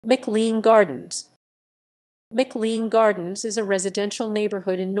McLean Gardens. McLean Gardens is a residential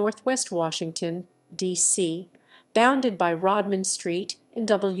neighborhood in Northwest Washington, D.C., bounded by Rodman Street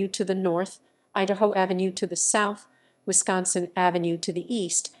NW to the north, Idaho Avenue to the south, Wisconsin Avenue to the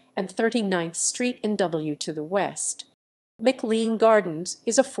east, and 39th Street NW to the west. McLean Gardens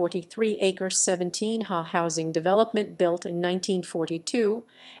is a 43-acre 17-ha housing development built in 1942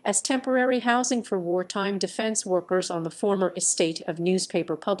 as temporary housing for wartime defense workers on the former estate of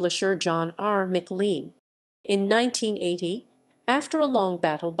newspaper publisher John R. McLean. In 1980, after a long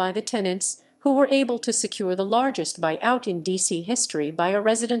battle by the tenants, who were able to secure the largest buyout in D.C. history by a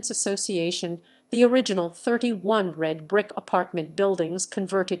residents' association, the original 31 red brick apartment buildings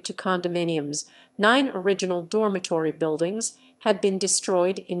converted to condominiums. 9 original dormitory buildings had been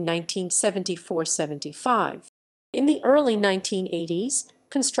destroyed in 1974-75. In the early 1980s,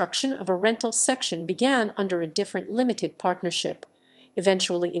 construction of a rental section began under a different limited partnership,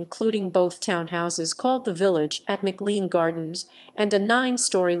 eventually including both townhouses called The Village at McLean Gardens and a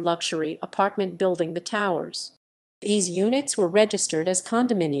 9-story luxury apartment building, The Towers. These units were registered as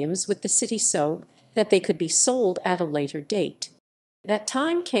condominiums with the city so that they could be sold at a later date. That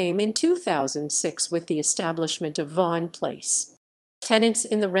time came in 2006 with the establishment of Vaughan Place. Tenants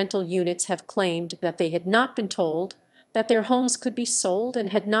in the rental units have claimed that they had not been told that their homes could be sold and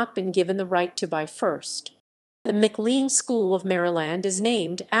had not been given the right to buy first. The McLean School of Maryland is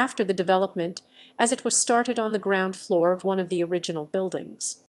named after the development, as it was started on the ground floor of one of the original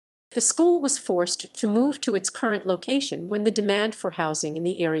buildings. The school was forced to move to its current location when the demand for housing in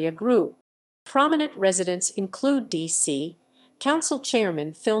the area grew. Prominent residents include D.C. Council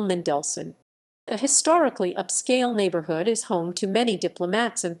Chairman Phil Mendelson. The historically upscale neighborhood is home to many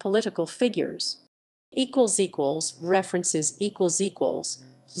diplomats and political figures. References